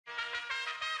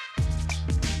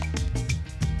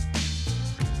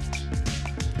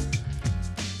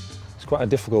quite a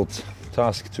difficult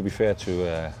task, to be fair,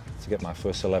 to get my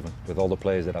first 11 with all the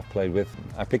players that I've played with.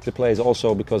 I picked the players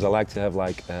also because I like to have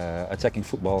attacking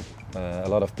football, a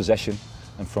lot of possession,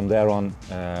 and from there on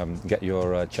get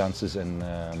your chances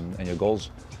and your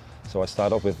goals. So I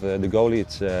start off with the goalie.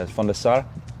 It's Van der Sar.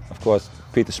 Of course,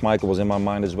 Peter Schmeichel was in my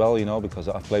mind as well, because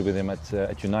I played with him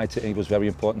at United. He was very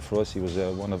important for us. He was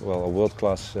a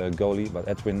world-class goalie. But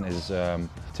Edwin is a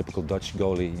typical Dutch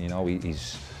goalie.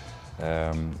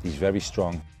 He's very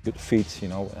strong, good feet.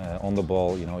 On the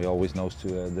ball. He always knows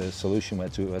the solution where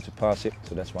to pass it.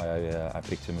 So that's why I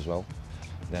picked him as well.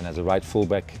 Then as a right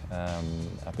fullback,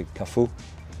 I picked Cafu.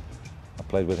 I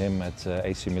played with him at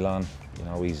AC Milan.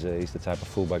 He's the type of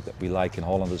fullback that we like in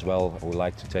Holland as well. We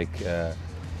like to take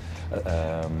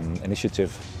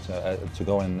initiative to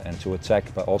go in and to attack,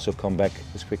 but also come back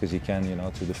as quick as he can,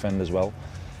 to defend as well.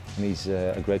 And he's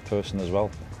a great person as well.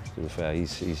 To be fair,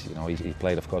 he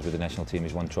played, of course, with the national team.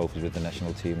 He's won trophies with the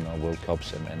national team, World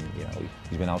Cups, and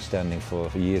he's been outstanding for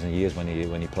years and years when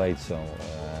he played. So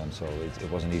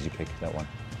it was an easy pick, that one.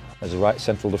 As a right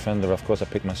central defender, of course, I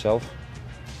picked myself.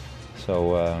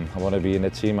 So I want to be in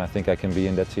that team. I think I can be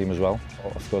in that team as well.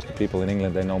 Of course, the people in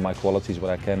England, they know my qualities,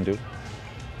 what I can do.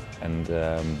 And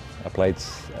I played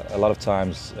a lot of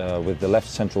times with the left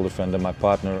central defender, my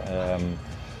partner.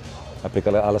 I picked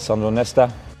Alessandro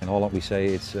Nesta. In Holland we say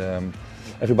it's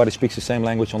everybody speaks the same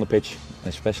language on the pitch,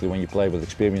 especially when you play with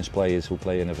experienced players who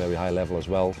play in a very high level as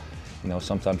well.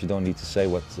 Sometimes you don't need to say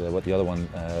what the other one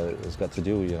has got to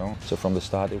do. So from the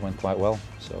start it went quite well.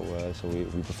 So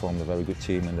we performed a very good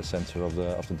team in the centre of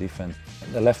the defence.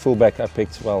 The left fullback I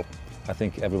picked, well, I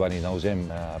think everybody knows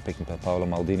him. I picked Paolo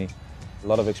Maldini. A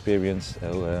lot of experience,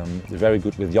 very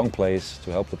good with young players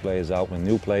to help the players out, with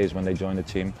new players when they join the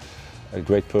team. A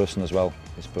great person as well.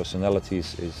 His personality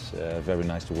is very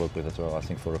nice to work with as well. I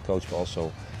think for a coach, but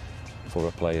also for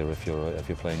a player if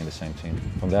you're playing in the same team.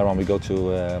 From there on we go to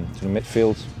the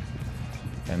midfield,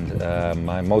 and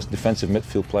my most defensive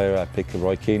midfield player I picked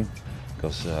Roy Keane,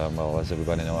 because well, as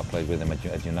everybody knows, I played with him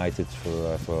at United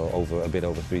for a bit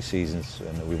over 3 seasons,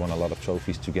 and we won a lot of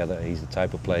trophies together. He's the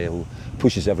type of player who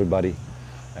pushes everybody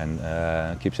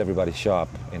and keeps everybody sharp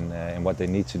in what they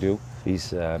need to do.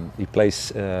 He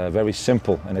plays very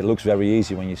simple, and it looks very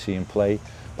easy when you see him play,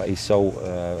 but he's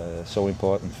so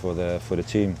important for the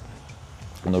team.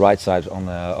 On the right side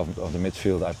of the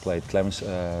midfield, I played Clarence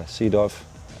Seedorf.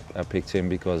 I picked him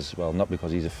because, well, not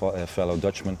because he's a fellow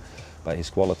Dutchman, but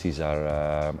his qualities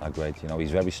are great.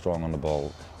 He's very strong on the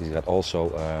ball. He's got also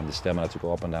the stamina to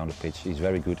go up and down the pitch. He's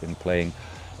very good in playing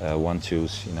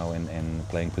 1-2s, in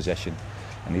playing possession,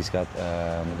 and he's got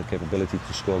the capability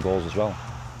to score goals as well.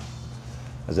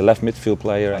 As a left midfield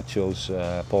player, I chose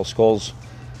Paul Scholes.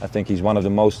 I think he's one of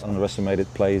the most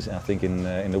underestimated players, I think,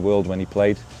 in the world when he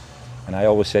played. And I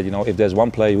always said, if there's one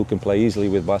player who can play easily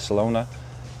with Barcelona,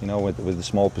 with the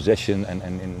small possession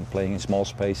and playing in small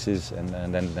spaces,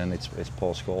 and then it's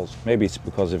Paul Scholes. Maybe it's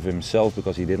because of himself,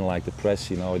 because he didn't like the press,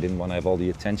 he didn't want to have all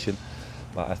the attention.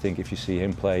 But I think if you see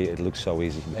him play, it looks so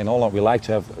easy. In Holland, we like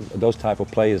to have those type of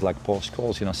players like Paul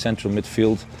Scholes, central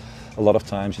midfield. A lot of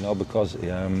times, because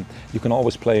you can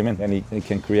always play him in, and he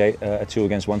can create a 2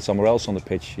 against 1 somewhere else on the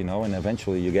pitch, and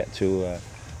eventually you get to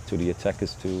the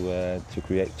attackers to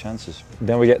create chances.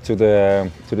 Then we get to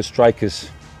the strikers.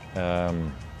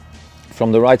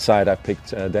 From the right side, I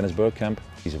picked Dennis Bergkamp.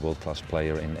 He's a world-class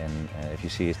player, and if you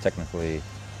see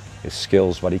his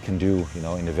skills, what he can do,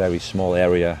 in a very small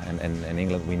area, and in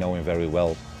England we know him very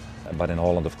well. But in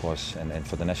Holland, of course, and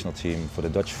for the national team, for the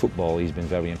Dutch football, he's been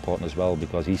very important as well,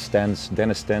 because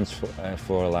Dennis stands for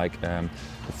the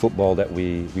football that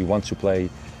we want to play,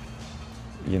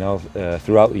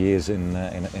 throughout the years in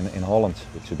Holland.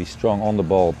 To be strong on the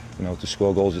ball, to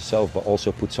score goals yourself, but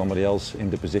also put somebody else in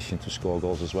the position to score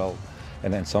goals as well.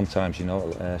 And then sometimes,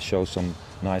 show some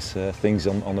nice things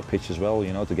on the pitch as well,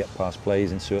 to get past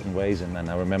plays in certain ways. And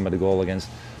I remember the goal against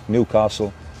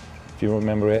Newcastle. If you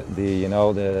remember it,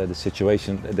 the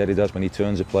situation that he does when he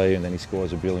turns a player and then he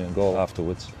scores a brilliant goal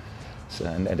afterwards. So,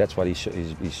 and that's what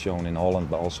he's shown in Holland,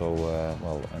 but also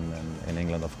well, in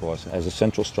England, of course. As a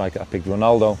central striker, I picked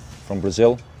Ronaldo from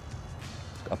Brazil.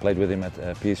 I played with him at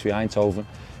PSV Eindhoven.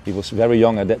 He was very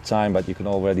young at that time, but you can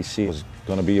already see he was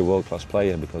going to be a world-class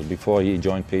player, because before he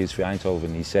joined PSV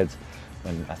Eindhoven, he said,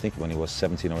 I think when he was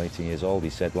 17 or 18 years old, he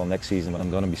said, well, next season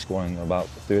I'm going to be scoring about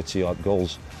 30-odd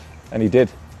goals, and he did.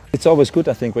 It's always good,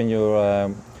 I think, when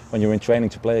you're in training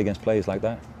to play against players like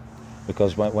that,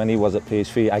 because when he was at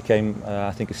PSV, I came,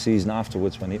 I think, a season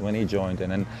afterwards when he joined,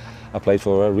 and then I played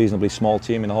for a reasonably small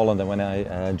team in Holland. And when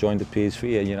I joined the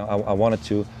PSV, I wanted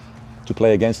to to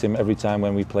play against him every time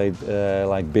when we played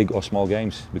like big or small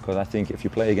games, because I think if you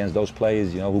play against those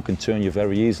players, you know, who can turn you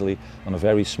very easily on a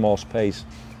very small space,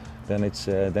 then it's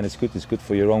good. It's good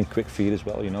for your own quick feet as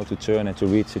well, you know, to turn and to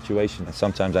read situations. And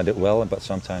sometimes I did well, but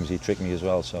sometimes he tricked me as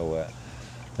well. So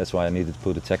that's why I needed to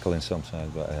put a tackle in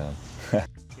sometimes. But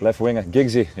left winger,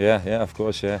 Giggsy, yeah, of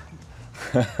course, yeah.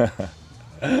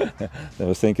 I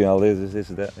was thinking all this,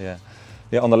 that, yeah.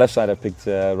 Yeah, on the left side I picked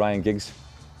Ryan Giggs.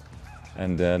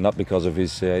 And not because of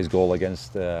his goal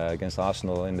against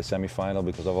Arsenal in the semi-final,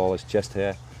 because of all his chest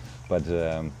hair, but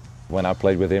when I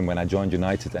played with him, when I joined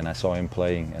United and I saw him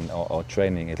playing or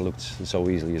training, it looked so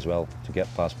easily as well to get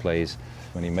past players.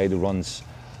 When he made the runs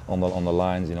on the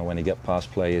lines, you know, when he get past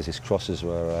players, his crosses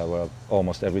were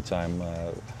almost every time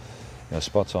you know,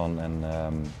 spot on,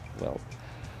 and well,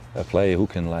 a player who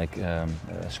can like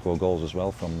score goals as well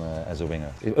from as a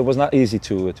winger. It was not easy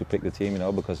to pick the team, you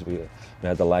know, because we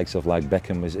had the likes of like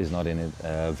Beckham is not in it,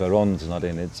 Veron's not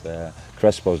in it,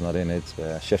 Crespo's not in it,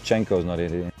 Shevchenko's not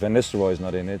in it, Van Nistelrooy's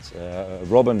not in it,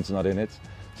 Robben's not in it.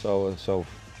 So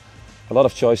a lot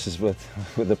of choices with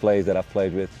the players that I've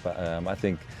played with. But I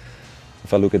think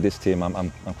if I look at this team,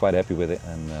 I'm quite happy with it,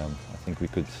 and I think we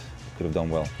could have done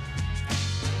well.